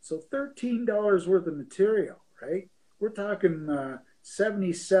 So $13 worth of material, right? We're talking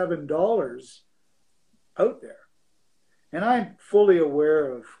 $77 out there. And I'm fully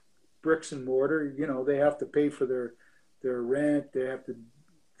aware of bricks and mortar. They have to pay for their rent. They have to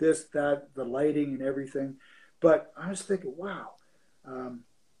this, that, the lighting and everything. But I was thinking, wow,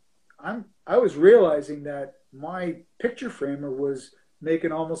 I was realizing that my picture framer was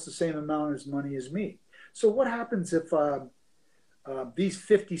making almost the same amount of money as me. So what happens if these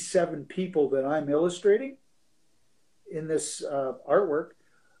 57 people that I'm illustrating in this artwork,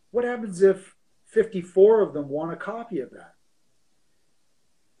 what happens if 54 of them want a copy of that?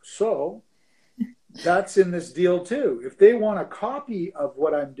 So that's in this deal too. If they want a copy of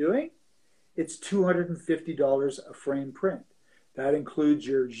what I'm doing, it's $250 a frame print. That includes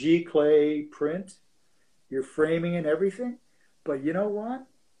your G-clay print, your framing and everything. But you know what?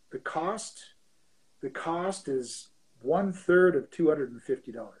 The cost is 1/3 of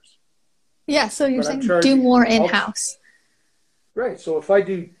 $250. Yeah, so you're saying do more in-house. Right. So if I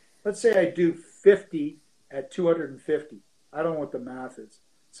do, let's say I do 50 at 250. I don't know what the math is.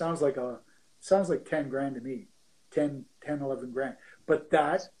 Sounds like 10 grand to me, 10, 11 grand. But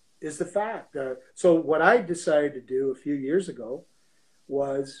that is the fact. So what I decided to do a few years ago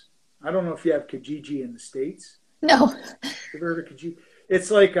was, I don't know if you have Kijiji in the States. No. You've heard of Kijiji?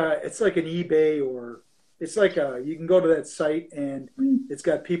 It's like an eBay, or it's like you can go to that site and it's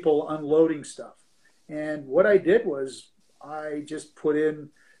got people unloading stuff. And what I did was I just put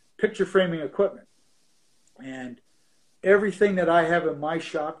in picture framing equipment, and everything that I have in my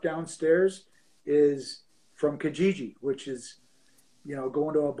shop downstairs is from Kijiji, which is,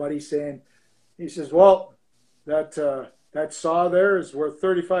 going to a buddy saying, he says, well, that saw there is worth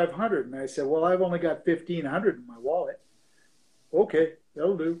 $3,500. And I said, well, I've only got $1,500 in my wallet. Okay,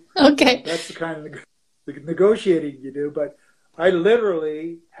 that'll do. Okay. That's the kind of the negotiating you do. But I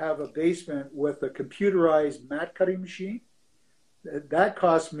literally have a basement with a computerized mat cutting machine. That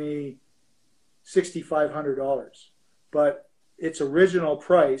cost me $6,500. But its original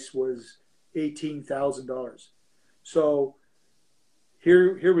price was $18,000. So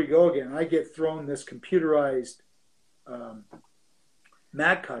here we go again. I get thrown this computerized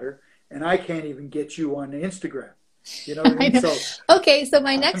mat cutter, and I can't even get you on Instagram. You know what I mean? So okay, so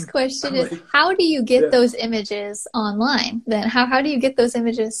my next question is, like, how do you get yeah. those images online? Then how do you get those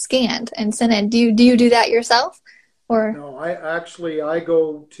images scanned and sent in? Do you do that yourself, or? No, I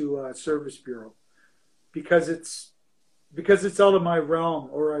go to a service bureau because it's out of my realm,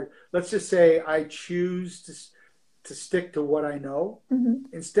 or let's just say I choose to stick to what I know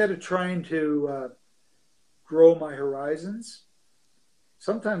Mm-hmm. instead of trying to grow my horizons.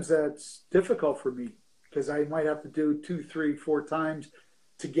 Sometimes that's difficult for me because I might have to do 2, 3, 4 times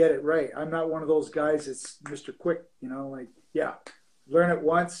to get it right. I'm not one of those guys that's Mr. Quick, like, yeah, learn it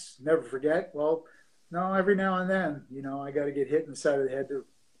once, never forget. Well, no, every now and then, I got to get hit in the side of the head to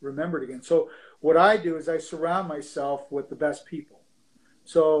remember it again. So what I do is I surround myself with the best people.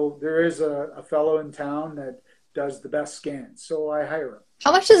 So there is a fellow in town that does the best scans. So I hire him.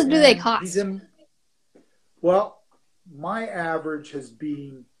 How much do they And cost? Well, my average has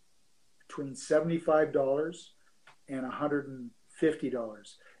been between $75 and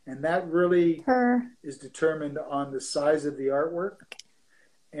 $150. And that really is determined on the size of the artwork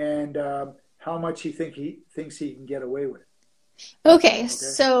and how much he thinks he can get away with. Okay,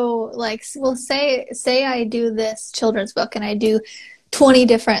 so like, well, say I do this children's book and I do 20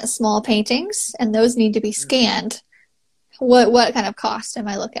 different small paintings and those need to be scanned. What kind of cost am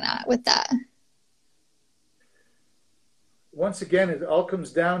I looking at with that? Once again, it all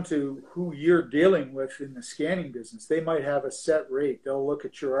comes down to who you're dealing with in the scanning business. They might have a set rate. They'll look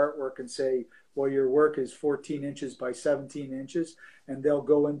at your artwork and say, well, your work is 14 inches by 17 inches, and they'll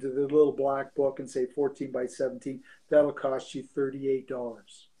go into the little black book and say 14 by 17. That'll cost you $38.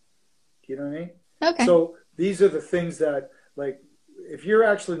 You know what I mean? Okay. So these are the things that, like, if you're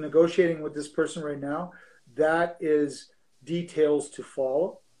actually negotiating with this person right now, that is details to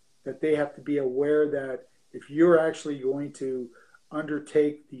follow, that they have to be aware that if you're actually going to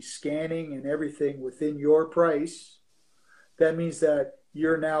undertake the scanning and everything within your price, that means that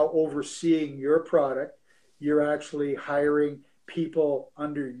you're now overseeing your product. You're actually hiring people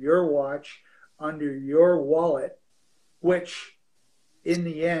under your watch, under your wallet, which in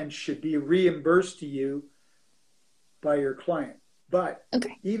the end should be reimbursed to you by your client. But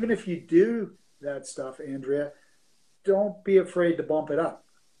even if you do that stuff, Andrea, don't be afraid to bump it up.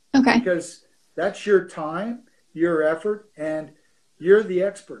 Okay. Because that's your time, your effort, and you're the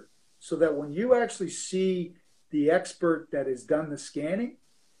expert. So that when you actually see the expert that has done the scanning,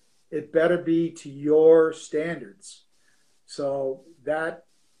 it better be to your standards. So that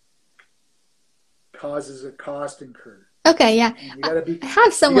causes a cost incurred. Okay, yeah. And you gotta be, I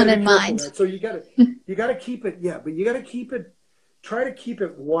have someone in mind. So you gotta keep it, yeah, but you gotta try to keep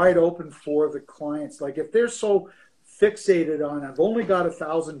it wide open for the clients. Like if they're so fixated on, I've only got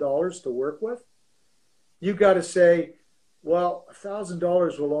 $1,000 to work with, you got to say, well,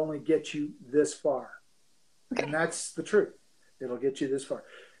 $1,000 will only get you this far. Okay. And that's the truth. It'll get you this far.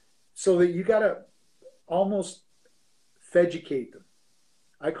 So that you got to almost feducate them.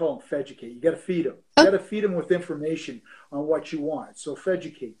 I call them feducate. You got to feed them. You got to feed them with information on what you want. So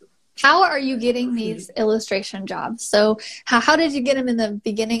feducate them. How are you getting these illustration jobs? So how did you get them in the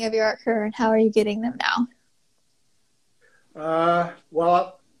beginning of your art career, and how are you getting them now?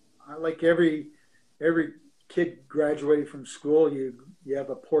 Well, like every kid graduating from school, you have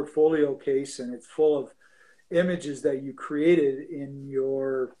a portfolio case, and it's full of images that you created in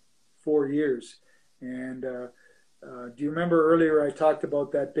your 4 years. And do you remember earlier I talked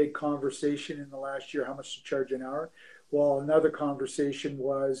about that big conversation in the last year, how much to charge an hour? Well, another conversation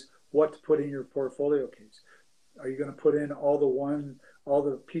was what to put in your portfolio case. Are you going to put in all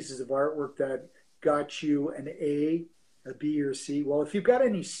the pieces of artwork that got you an A B or C? Well, if you've got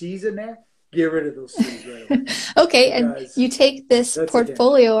any C's in there, get rid of those C's right away. Okay, and you take this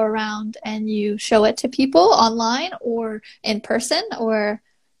portfolio around and you show it to people online or in person, or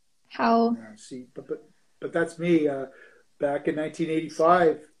how? See, but that's me. Back in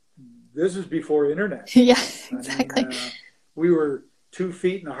 1985, this was before internet. Yeah, exactly. I mean, we were 2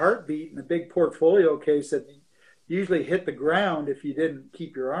 feet in a heartbeat in a big portfolio case that usually hit the ground if you didn't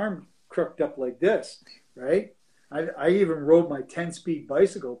keep your arm crooked up like this, right? I even rode my 10-speed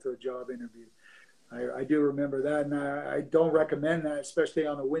bicycle to a job interview. I do remember that, and I don't recommend that, especially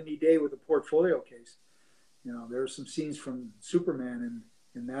on a windy day with a portfolio case. There are some scenes from Superman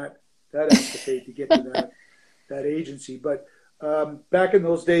in that escapade to get to that agency. But back in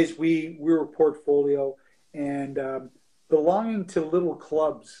those days, we were portfolio and belonging to little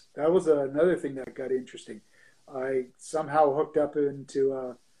clubs. That was another thing that got interesting. I somehow hooked up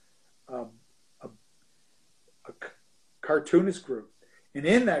into a cartoonist group. And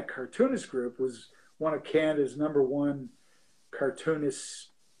in that cartoonist group was one of Canada's #1 cartoonists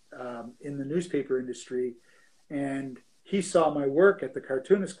in the newspaper industry, and he saw my work at the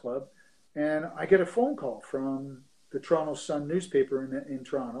Cartoonist Club, and I get a phone call from the Toronto Sun newspaper in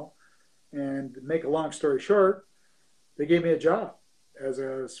Toronto, and to make a long story short, they gave me a job as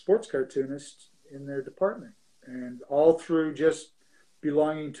a sports cartoonist in their department, and all through just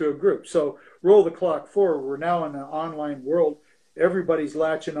belonging to a group. So roll the clock forward. We're now in an online world. Everybody's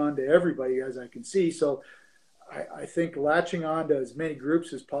latching on to everybody, as I can see. So I think latching on to as many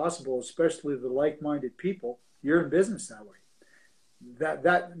groups as possible, especially the like-minded people, you're in business that way.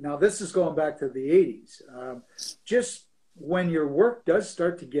 Now this is going back to the 80s. Just when your work does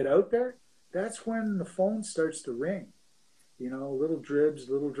start to get out there, that's when the phone starts to ring. Little dribs,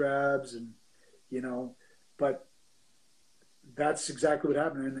 little drabs, and but that's exactly what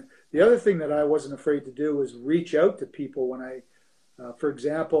happened. And the other thing that I wasn't afraid to do was reach out to people when for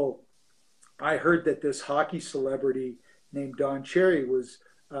example, I heard that this hockey celebrity named Don Cherry was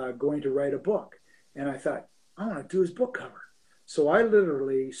going to write a book. And I thought, I want to do his book cover. So I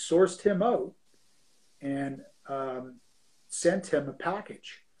literally sourced him out and sent him a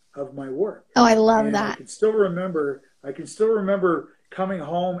package of my work. Oh, I love that. I can still remember coming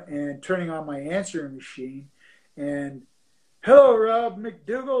home and turning on my answering machine and, "Hello, Rob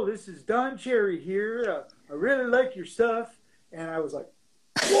MacDougall. This is Don Cherry here. I really like your stuff." And I was like,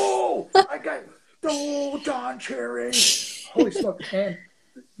 "Whoa! I got Don Cherry. Holy smoke!" And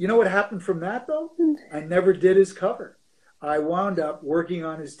you know what happened from that though? I never did his cover. I wound up working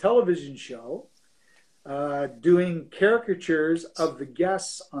on his television show, doing caricatures of the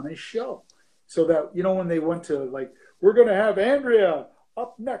guests on his show, so that when they went to we're going to have Andrea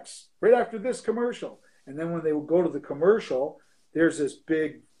up next right after this commercial. And then when they would go to the commercial, there's this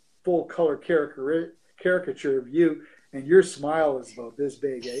big full color caricature of you, and your smile is about this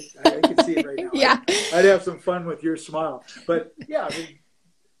big, eh? I can see it right now. Yeah. I'd have some fun with your smile. But yeah,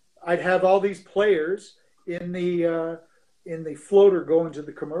 I'd have all these players in the floater going to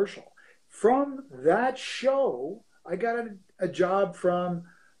the commercial. From that show, I got a job from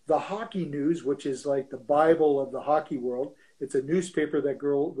the Hockey News, which is like the Bible of the hockey world. It's a newspaper that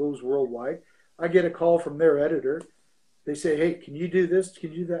goes worldwide. I get a call from their editor. They say, "Hey, can you do this?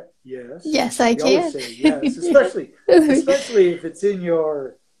 Can you do that?" Yes. Yes, I can. Always say yes, especially if it's in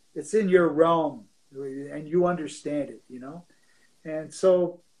your realm and you understand it, And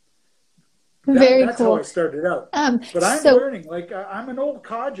so that's cool. how I started out. But I'm learning. I'm an old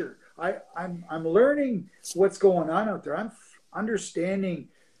codger. I'm learning what's going on out there. I'm understanding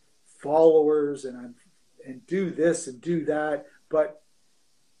followers and do this and do that, but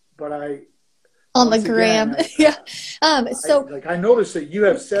I on the gram. Yeah. I noticed that you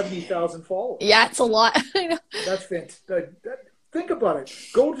have 70,000 followers. Yeah, it's a lot. I know. That's fantastic. Think about it.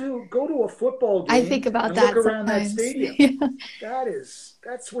 Go to a football game. I think about that look around sometimes. That stadium. Yeah.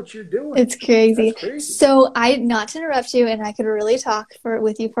 That's what you're doing. It's crazy. That's crazy. So not to interrupt you, and I could really talk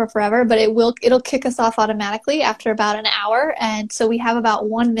with you for forever, but it'll kick us off automatically after about an hour, and so we have about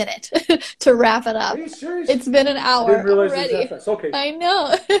 1 minute to wrap it up. Are you serious? It's been an hour already. That fast. Okay. I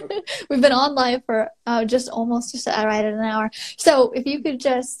know. Okay. We've been on live for just right at an hour. So if you could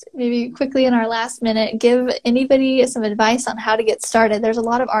just maybe quickly in our last minute give anybody some advice on how to get started. There's a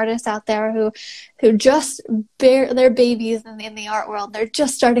lot of artists out there who just they're babies in the art world. They're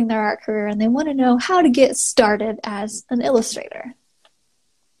just starting their art career and they want to know how to get started as an illustrator.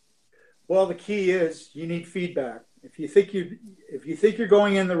 Well, the key is you need feedback. If you think you're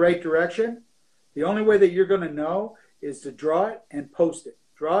going in the right direction, the only way that you're going to know is to draw it and post it.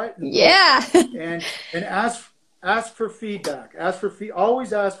 Draw it and post it. and ask for feedback.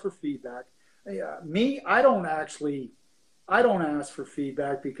 Always ask for feedback. Me, I don't ask for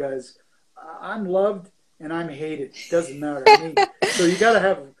feedback because I'm loved and I'm hated. It doesn't matter. So you gotta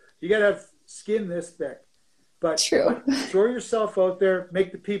have skin this thick. But throw yourself out there.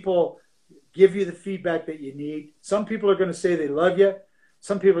 Make the people give you the feedback that you need. Some people are going to say they love you.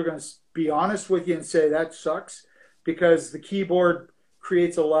 Some people are going to be honest with you and say that sucks, because the keyboard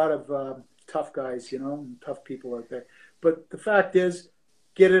creates a lot of tough guys, and tough people out there. But the fact is,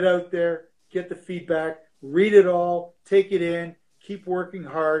 get it out there, get the feedback, read it all, take it in, keep working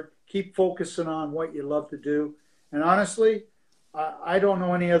hard, keep focusing on what you love to do. And honestly, I don't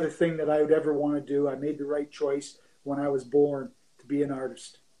know any other thing that I would ever want to do. I made the right choice when I was born to be an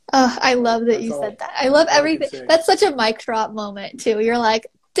artist. Oh, I love that you said that. I love everything. That's such a mic drop moment, too. You're like,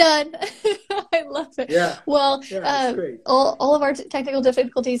 done. I love it. Yeah. Well, Yeah, it's great. all of our technical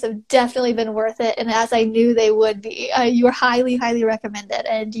difficulties have definitely been worth it. And as I knew they would be, you were highly, highly recommended,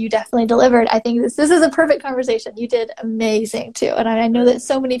 and you definitely delivered. I think this is a perfect conversation. You did amazing too. And I know that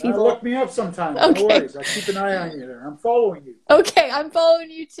so many people. Look me up sometime. Okay. No worries. I'll keep an eye on you there. I'm following you. Okay, I'm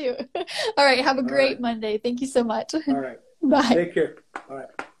following you too. All right. Have a great Monday. Thank you so much. All right. Bye. Take care. All right.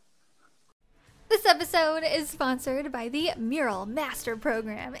 This episode is sponsored by the Mural Master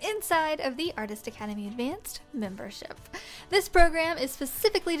Program inside of the Artist Academy Advanced membership. This program is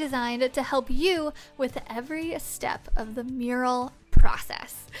specifically designed to help you with every step of the mural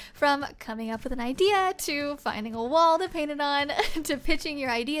process. From coming up with an idea, to finding a wall to paint it on, to pitching your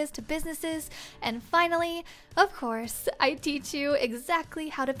ideas to businesses, and finally, of course, I teach you exactly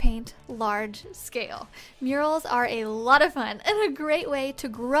how to paint large scale. Murals are a lot of fun and a great way to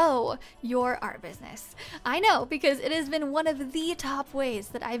grow your art business. I know, because it has been one of the top ways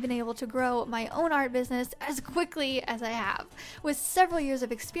that I've been able to grow my own art business as quickly as I have. With several years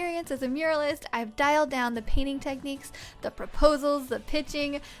of experience as a muralist, I've dialed down the painting techniques, the proposals, the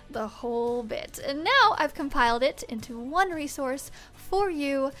pitching, the whole bit. And now I've compiled it into one resource for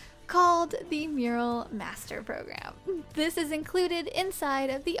you called the Mural Master Program. This is included inside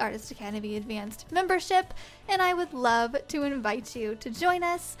of the Artist Academy Advanced membership, and I would love to invite you to join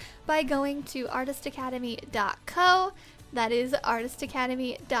us by going to artistacademy.co, that is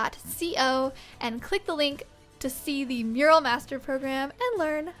artistacademy.co, and click the link to see the Mural Master Program and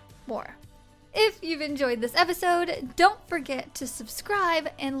learn more. If you've enjoyed this episode, don't forget to subscribe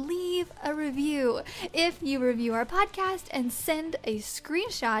and leave a review. If you review our podcast and send a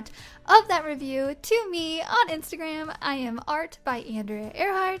screenshot of that review to me on Instagram, I am Art by Andrea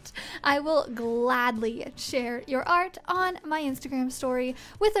Earhart. I will gladly share your art on my Instagram story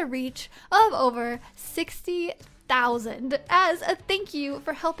with a reach of over 60,000 as a thank you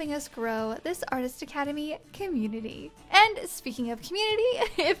for helping us grow this Artist Academy community. And speaking of community,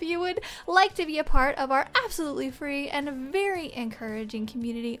 if you would like to be a part of our absolutely free and very encouraging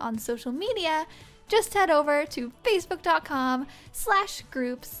community on social media, just head over to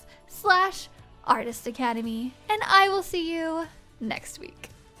facebook.com/groups/Artist Academy, and I will see you next week.